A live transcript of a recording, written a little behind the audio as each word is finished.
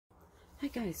Hi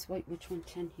guys, White Witch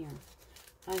 110 here.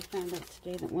 I found out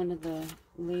today that one of the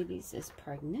ladies is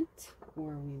pregnant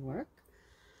where we work.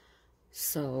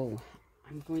 So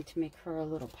I'm going to make her a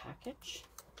little package.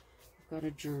 I've got a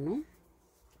journal.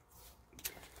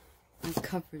 I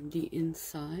covered the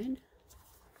inside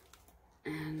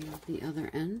and the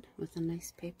other end with a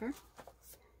nice paper.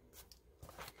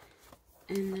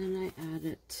 And then I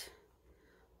added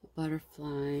a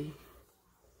butterfly,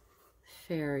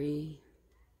 fairy,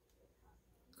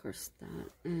 of course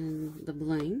that, and the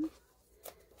bling,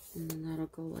 and then that'll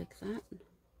go like that.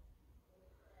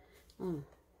 Oh,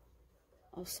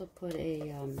 also put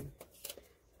a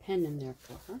pen in there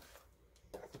for her.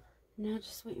 Now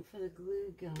just waiting for the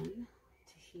glue gun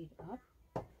to heat up.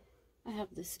 I have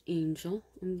this angel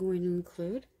I'm going to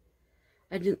include.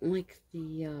 I didn't like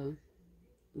the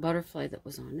butterfly that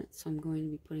was on it, so I'm going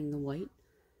to be putting the white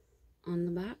on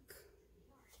the back.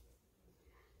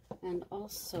 And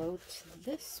also to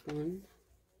this one,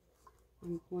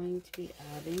 I'm going to be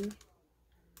adding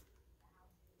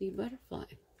the butterfly.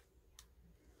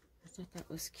 I thought that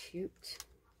was cute.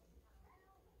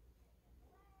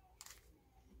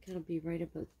 I think it'll be right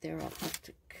about there. I'll have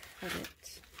to cut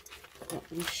it, but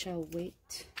we shall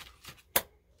wait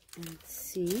and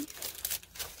see.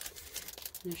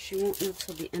 Now she won't know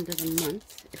till the end of the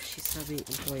month if she's having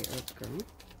a boy or a girl.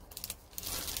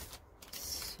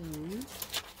 So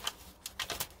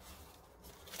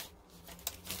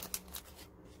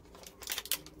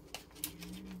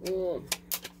oh,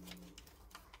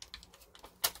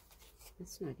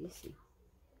 it's not easy.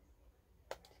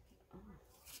 Oh.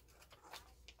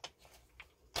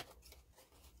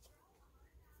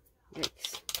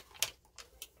 Yikes.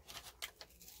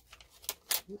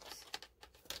 Oops.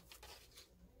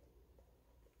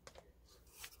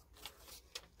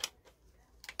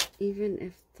 Even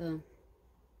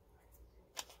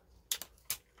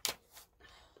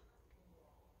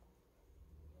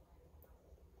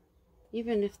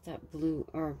if that blue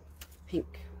or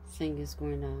pink thing is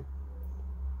going to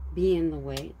be in the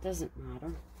way, it doesn't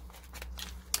matter.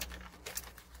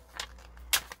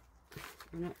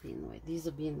 Or not be in the way. These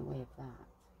will be in the way of that.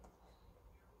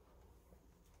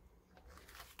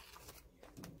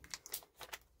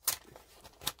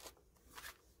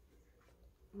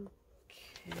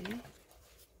 Okay.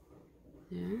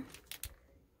 There.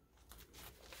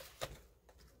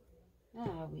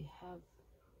 Now we have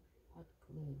hot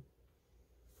glue.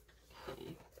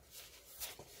 Okay.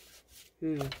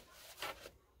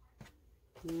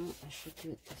 No, I should do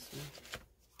it this way.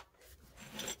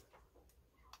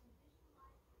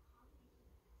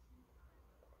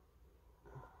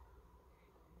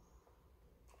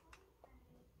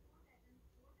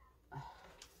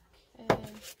 Okay.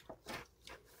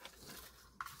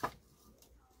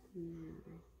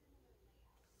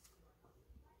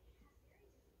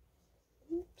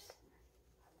 Oops.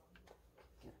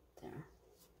 Get it there.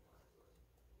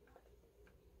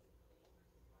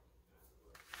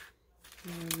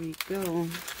 There we go.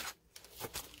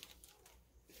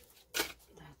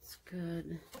 That's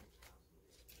good.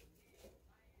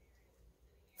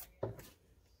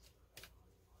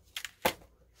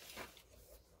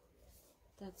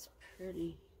 That's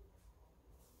pretty.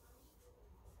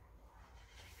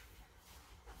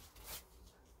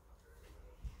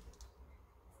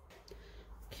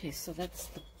 Okay, so that's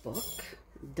the book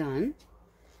done.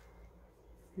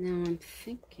 Now I'm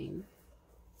thinking,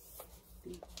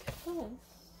 because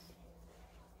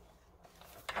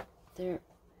there,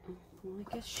 well,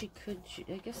 I guess she could,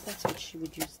 I guess that's what she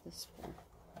would use this for.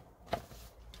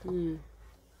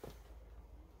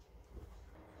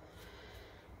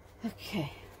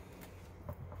 Okay,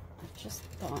 I just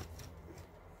thought,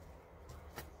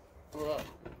 oh,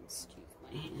 excuse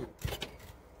my hand.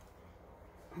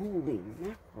 Holy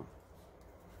mackerel.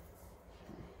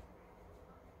 Okay.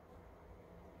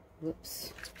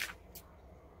 Whoops.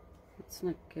 That's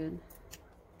not good.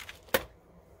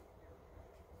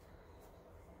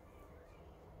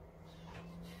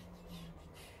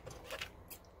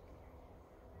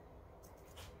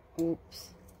 Oops.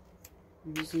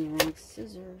 I'm using the wrong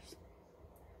scissors.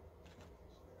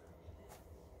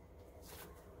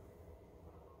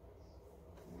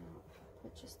 Now,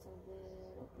 put just a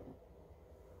little bit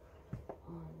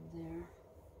on there.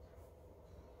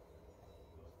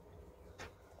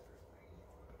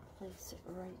 Place it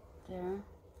right there.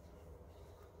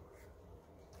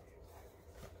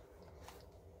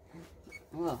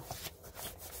 Whoa.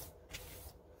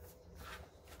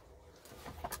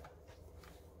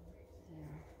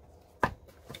 There.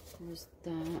 There's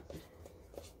that.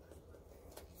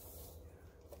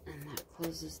 And that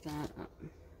closes that up.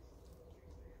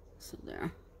 So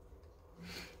there.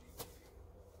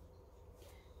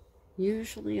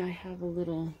 Usually I have a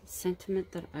little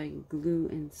sentiment that I glue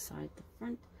inside the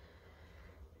front,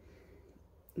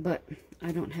 but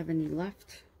I don't have any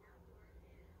left.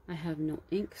 I have no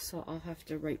ink, so I'll have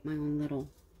to write my own little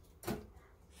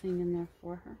thing in there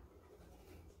for her.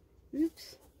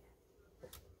 Oops.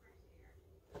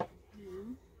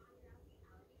 Yeah.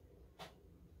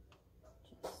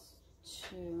 Just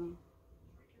to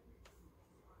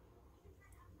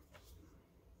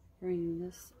bring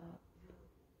this up.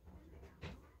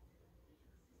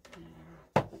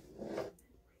 There.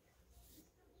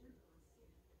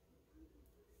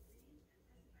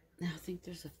 Now I think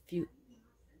there's a few,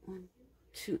 1,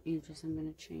 2 angels I'm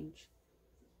going to change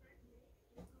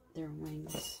their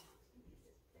wings.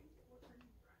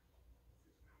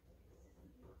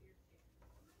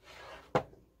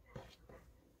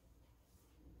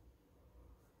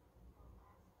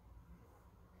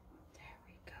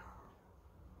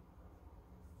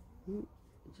 Ooh,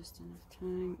 just enough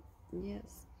time.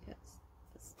 Yes, yes,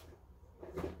 yes.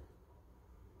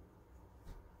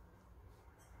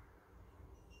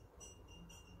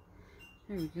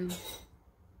 There we go.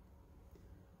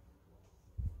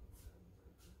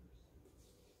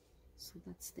 So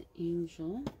that's the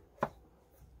angel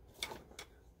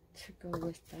to go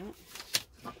with that.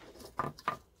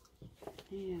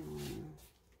 And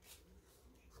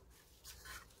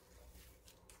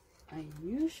I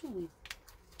usually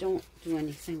don't do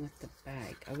anything with the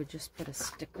bag. I would just put a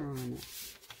sticker on it.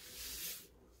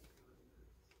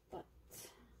 But,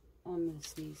 oh, I'm going to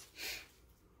sneeze.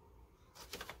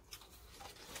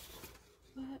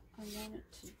 But I wanted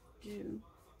to do,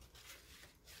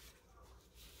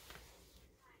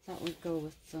 that would go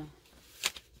with the,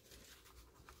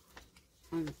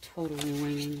 I'm totally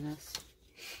winging this.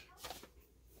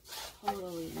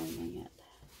 Totally winging it.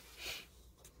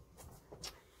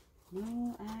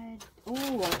 No,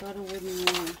 oh, I got a wooden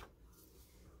one.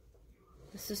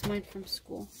 This is mine from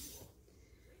school.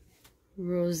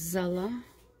 Rosella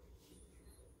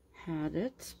had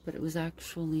it, but it was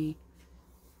actually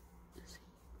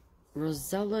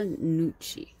Rosella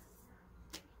Nucci.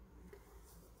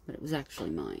 But it was actually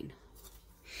mine.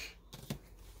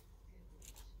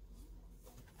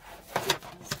 It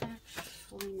was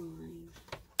actually mine.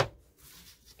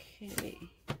 Okay.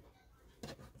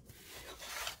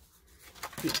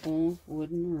 The old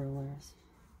wooden rulers.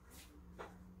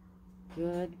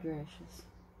 Good gracious.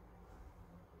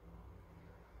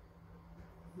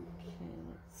 Okay,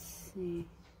 let's see.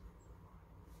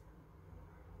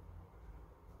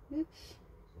 Oops.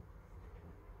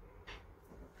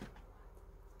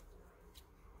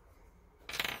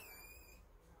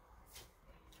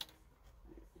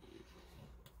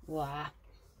 Wow.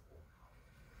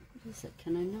 What is it?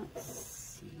 Can I not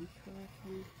see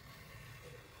correctly?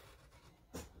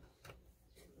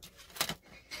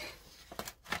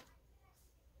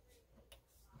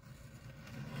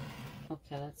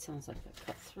 Okay, that sounds like a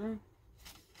cut through.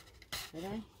 Did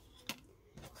I?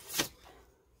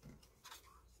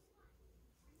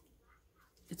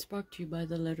 It's brought to you by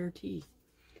the letter T.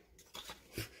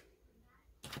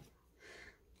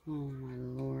 Oh my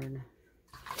lord.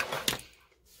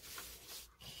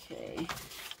 Okay.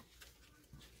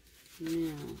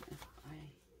 Now, if I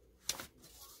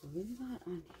glue that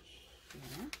on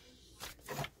here.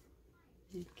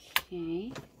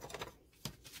 Okay.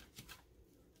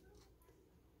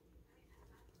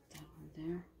 That one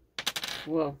there.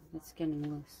 Whoa, that's getting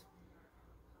loose.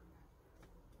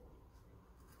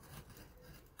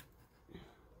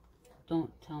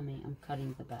 Don't tell me I'm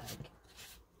cutting the bag.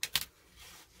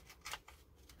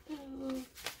 Oh,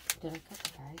 did I cut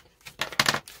the bag?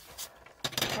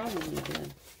 Probably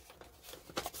did.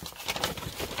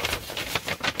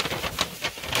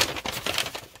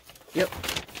 Yep.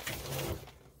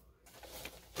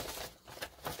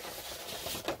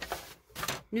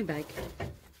 New bag.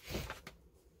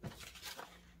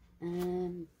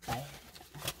 And bye.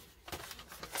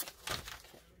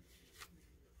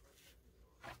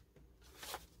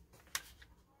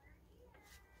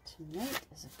 Tonight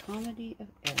is a comedy of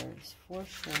errors, for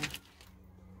sure.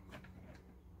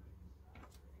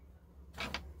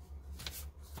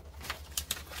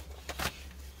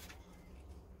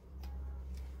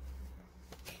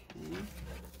 Okay.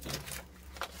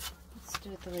 Let's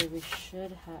do it the way we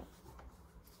should have.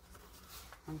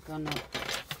 I'm gonna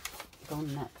go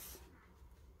nuts.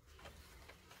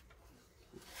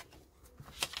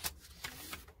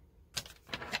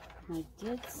 I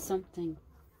did something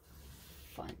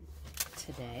fun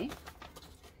today.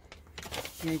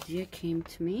 The idea came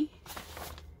to me,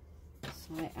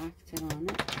 so I acted on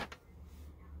it,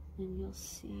 and you'll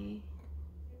see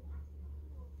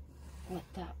what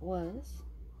that was.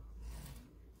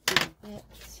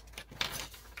 bit.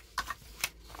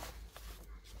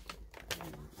 I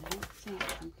don't think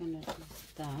I'm going to use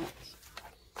that.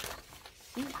 I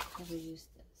think I will use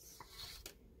this.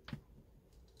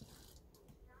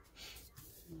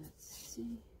 Let's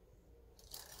see.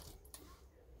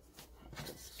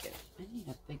 Let's go. I need a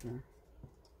bigger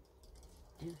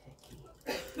doohickey.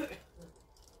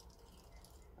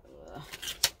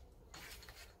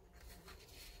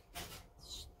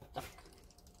 Stuck.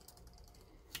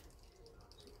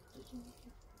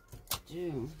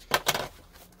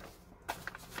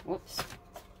 Whoops.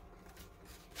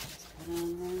 Let's put on the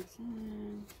wrong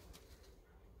side.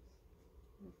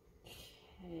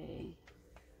 Okay.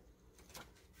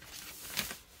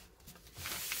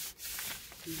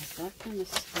 Is that going to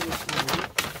stay on?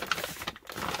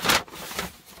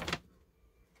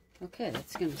 Okay,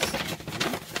 that's going to stay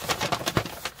on.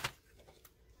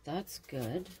 That's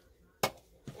good.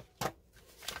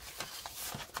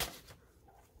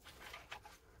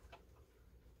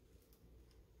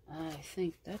 I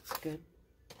think that's good.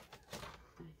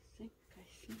 I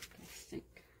think.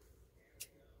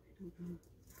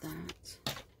 That.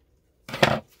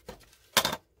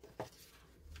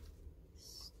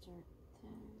 Start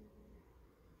there.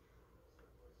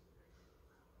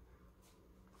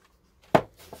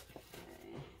 Okay.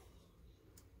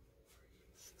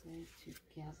 Stay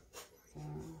together.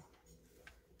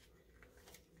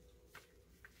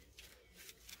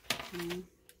 Okay.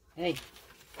 Hey.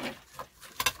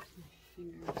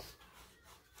 Fingers.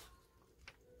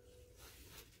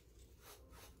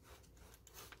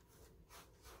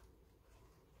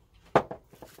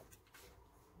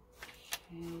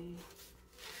 Okay.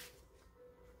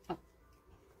 Up.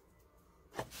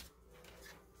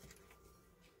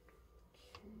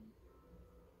 Okay.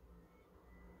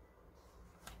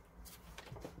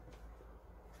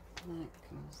 That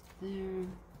goes there.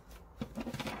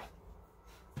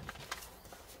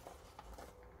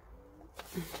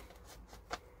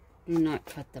 Do not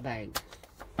cut the bag.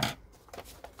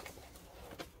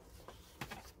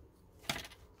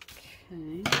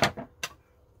 Okay.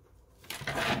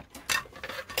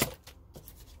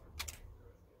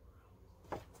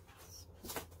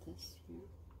 Let's put this here.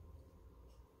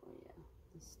 Oh yeah,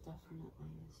 this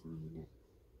definitely is needed.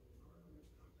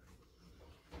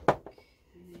 Okay.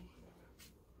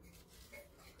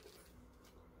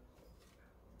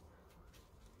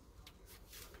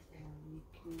 There we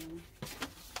go.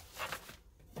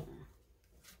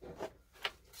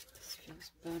 This feels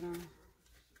better.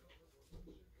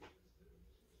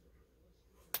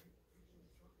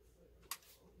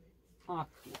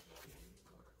 Octi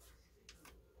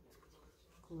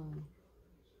glue.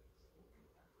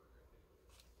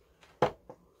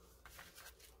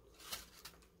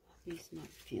 He's not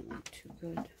feeling too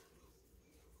good.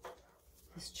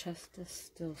 His chest is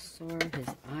still sore. His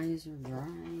eyes are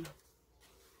dry.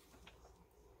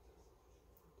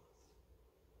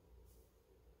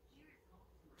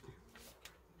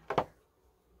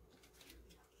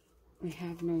 We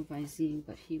have no Visine,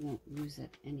 but he won't use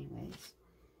it anyways.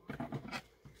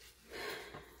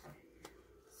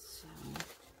 So,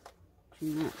 do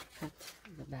not cut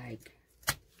the bag.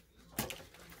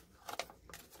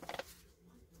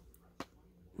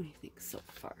 What do you think so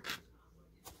far?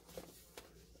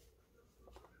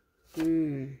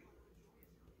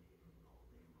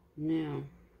 Now,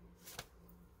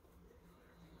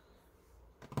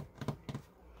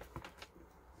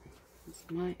 it's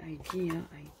my idea.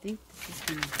 I think this is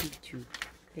going to be too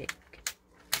big.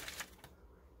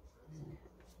 Isn't it?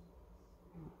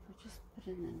 I'll just put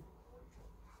it in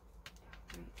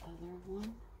the other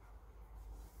one.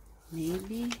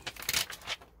 Maybe.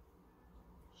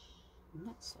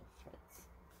 Not so Fritz.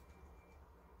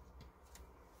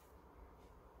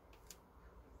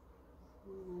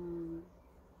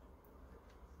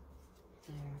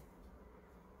 There.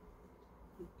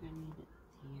 I think I need it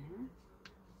here.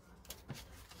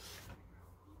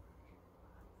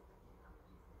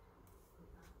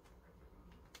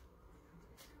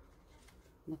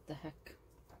 What the heck?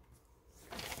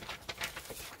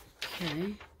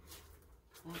 Okay.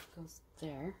 That goes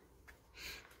there.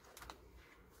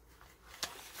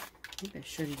 Maybe I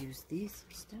should have used these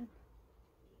instead.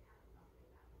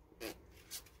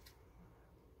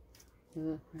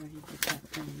 Oh, I already did that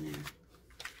down there.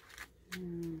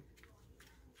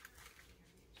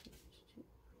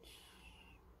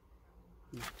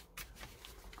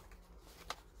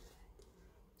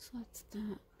 So that's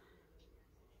that.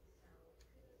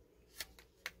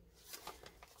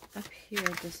 Up here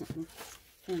doesn't look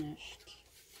finished.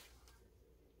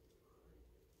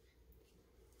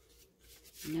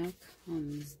 Now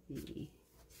comes the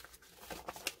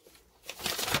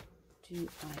do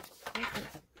I put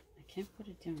it up? I can't put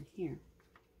it down here.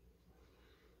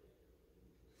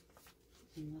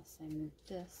 Unless I move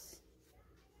this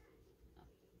up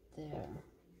there.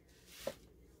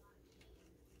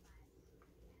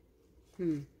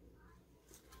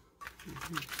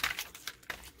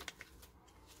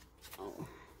 Oh.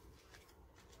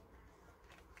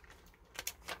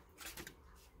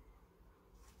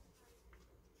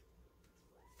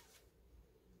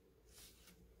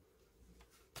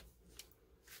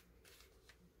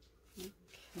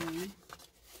 Okay.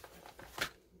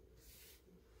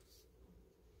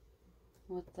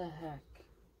 What the heck?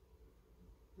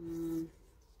 Okay.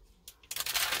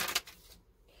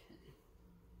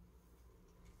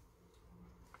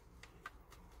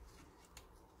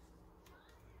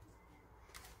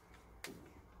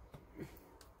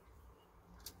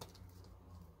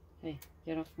 Hey,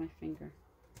 get off my finger.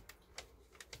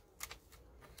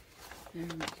 There we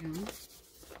go.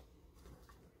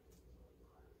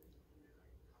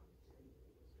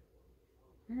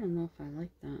 I don't know if I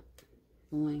like that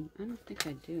bling. I don't think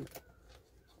I do.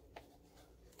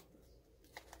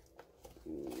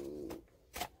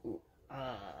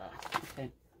 Okay.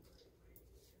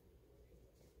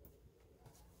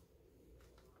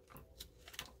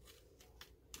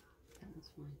 That was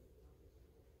fine.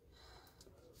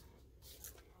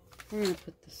 We're going to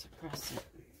put this across it.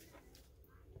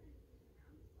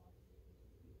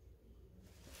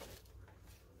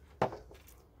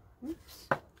 Oops.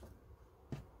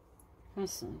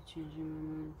 Constantly changing my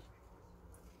mind.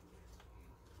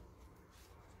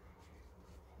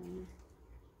 Okay.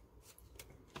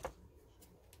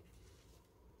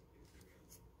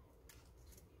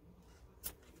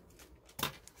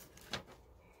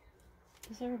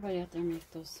 Does everybody out there make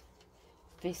those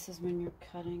faces when you're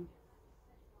cutting?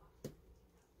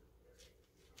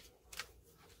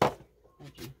 I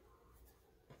do.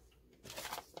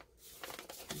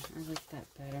 Okay, I like that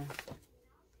better.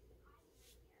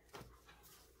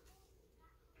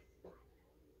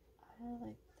 I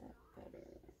like that better.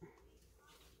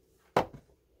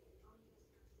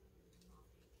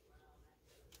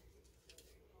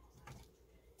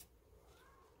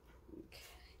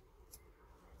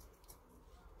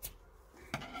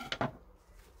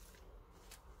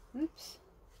 Oops.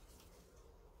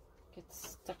 Gets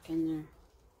stuck in there.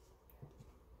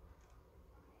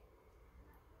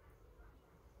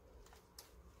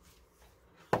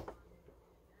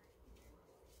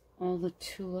 All the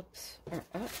tulips are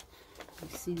up.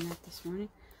 I've seen that this morning.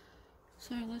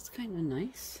 So that's kind of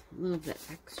nice. A little bit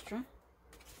extra.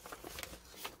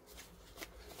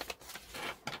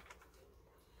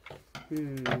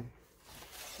 I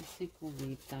think we'll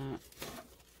leave that.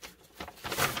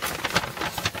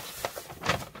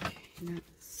 Okay, now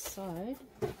side.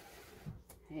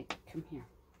 Hey, come here.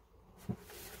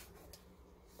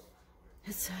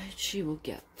 Inside she will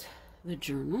get the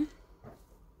journal.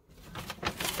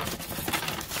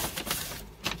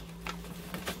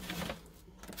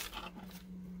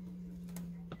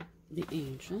 The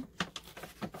angel.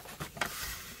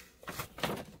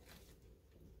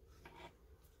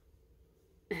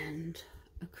 And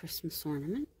a Christmas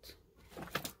ornament. Put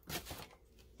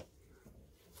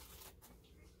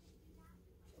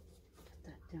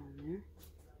that down there.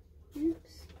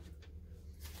 Oops.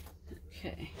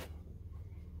 Okay.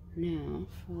 Now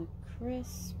for the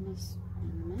Christmas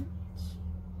ornament.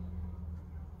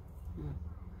 Oh,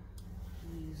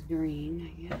 I'll use green, I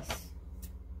guess.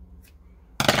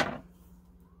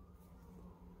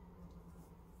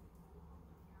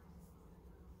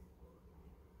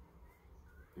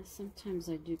 Sometimes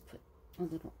I do put a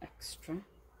little extra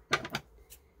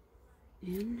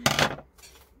in.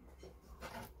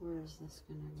 Where is this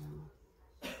going to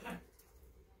go?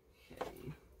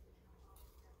 Okay.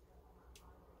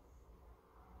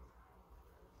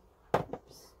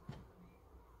 Oops.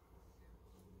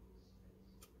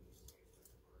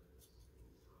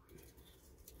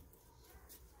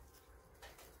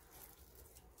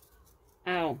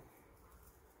 Ow.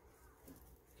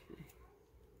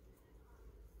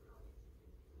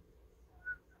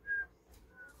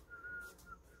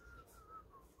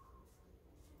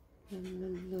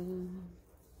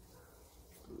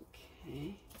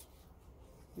 Okay.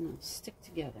 Now stick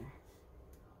together.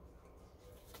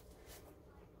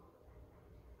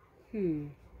 I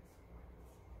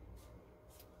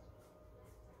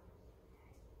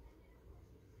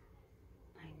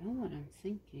know what I'm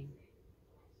thinking.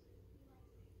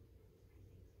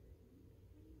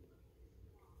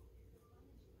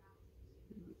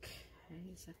 Okay,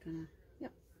 is that gonna...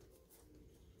 Yep.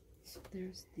 So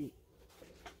there's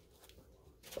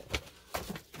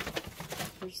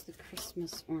the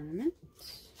Christmas ornament.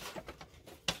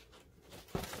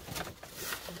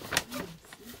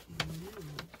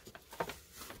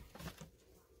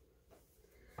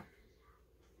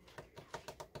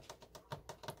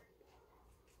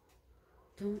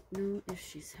 don't know if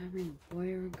she's having a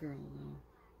boy or a girl,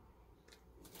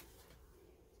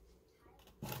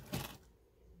 though.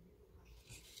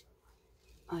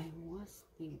 I was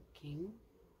thinking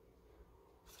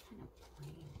it's kind of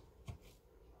plain.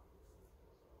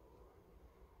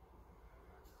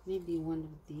 Maybe one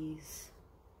of these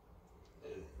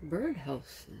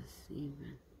birdhouses,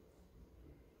 even.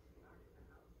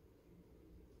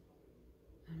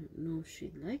 I don't know if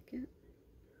she'd like it.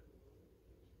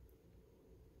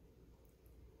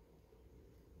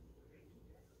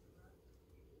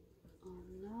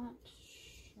 I'm not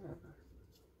sure.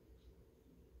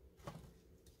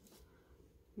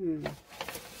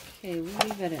 Okay, we'll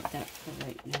leave it at that for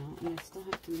right now. And I still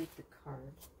have to make the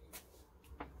card.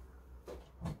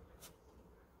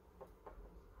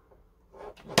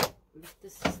 But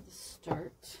this is the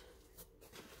start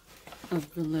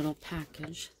of the little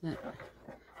package that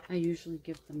I usually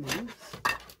give the mouse.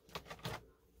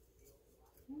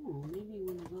 Oh, maybe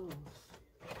one of those.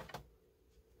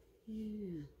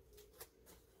 Yeah.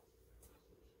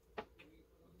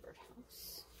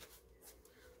 Birdhouse.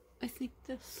 I think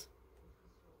this.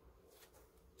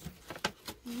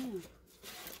 Yeah.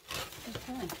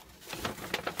 Okay.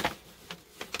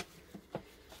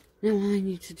 Now all I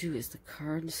need to do is the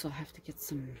card, so I'll have to get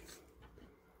some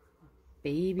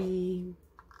baby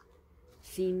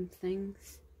theme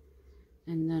things.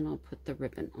 And then I'll put the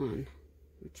ribbon on,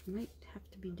 which might have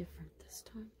to be different this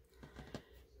time.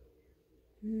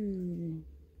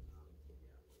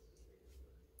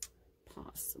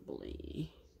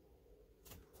 Possibly.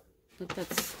 But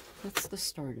that's the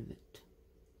start of it.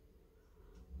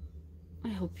 I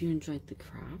hope you enjoyed the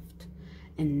craft.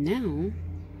 And now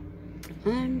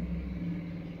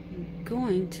I'm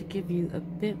going to give you a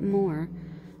bit more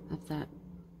of that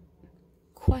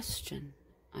question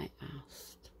I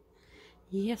asked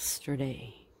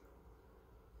yesterday.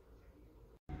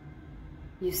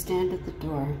 You stand at the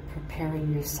door,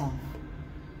 preparing yourself,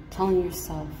 telling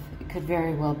yourself it could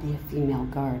very well be a female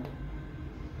guard.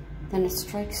 Then it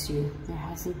strikes you there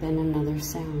hasn't been another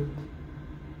sound.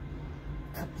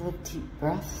 A couple of deep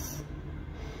breaths.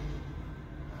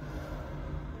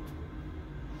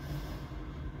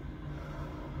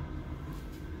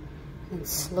 And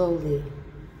slowly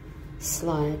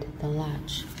slide the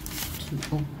latch to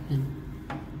open.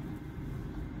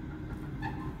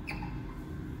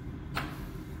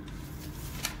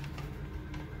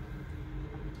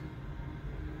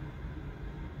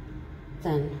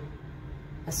 Then,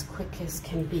 as quick as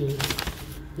can be,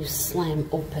 you slam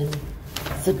open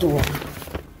the door.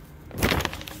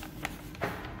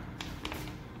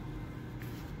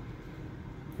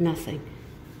 Nothing.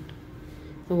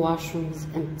 The washroom is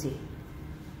empty.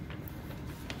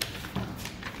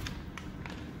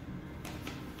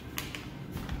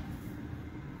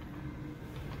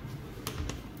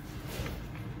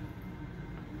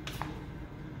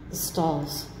 The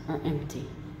stalls are empty.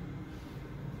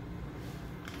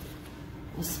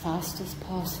 As fast as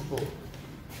possible,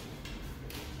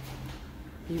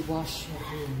 you wash your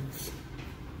hands.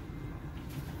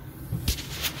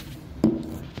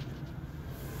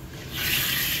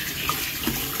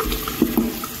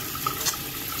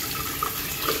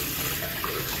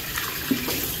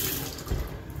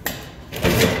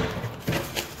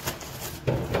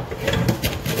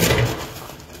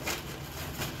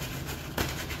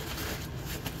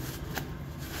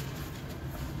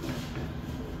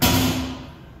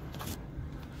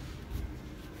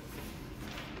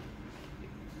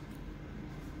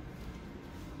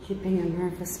 Keeping a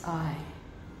nervous eye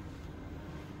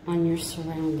on your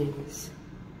surroundings.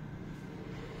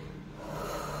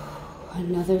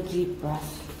 Another deep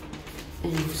breath,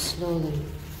 and you slowly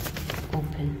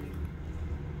open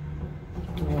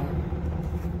the door.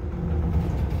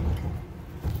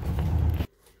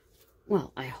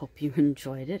 Well, I hope you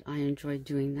enjoyed it. I enjoyed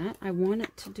doing that. I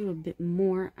wanted to do a bit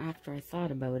more after I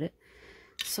thought about it.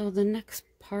 So the next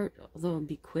part, although it'll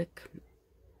be quick,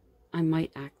 I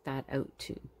might act that out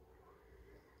too.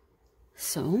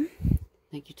 So,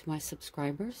 thank you to my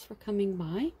subscribers for coming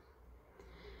by.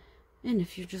 And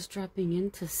if you're just dropping in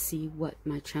to see what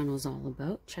my channel is all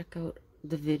about, check out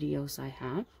the videos I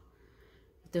have.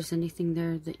 If there's anything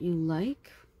there that you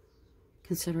like,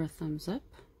 consider a thumbs up.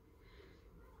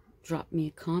 Drop me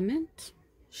a comment.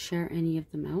 Share any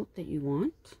of them out that you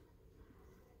want.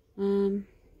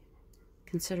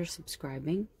 Consider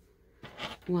subscribing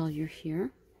while you're here.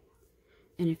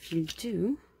 And if you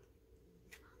do,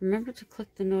 remember to click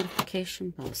the notification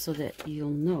bell so that you'll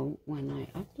know when I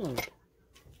upload.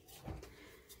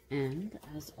 And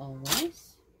as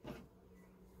always,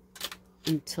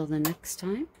 until the next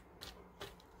time,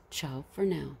 ciao for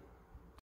now.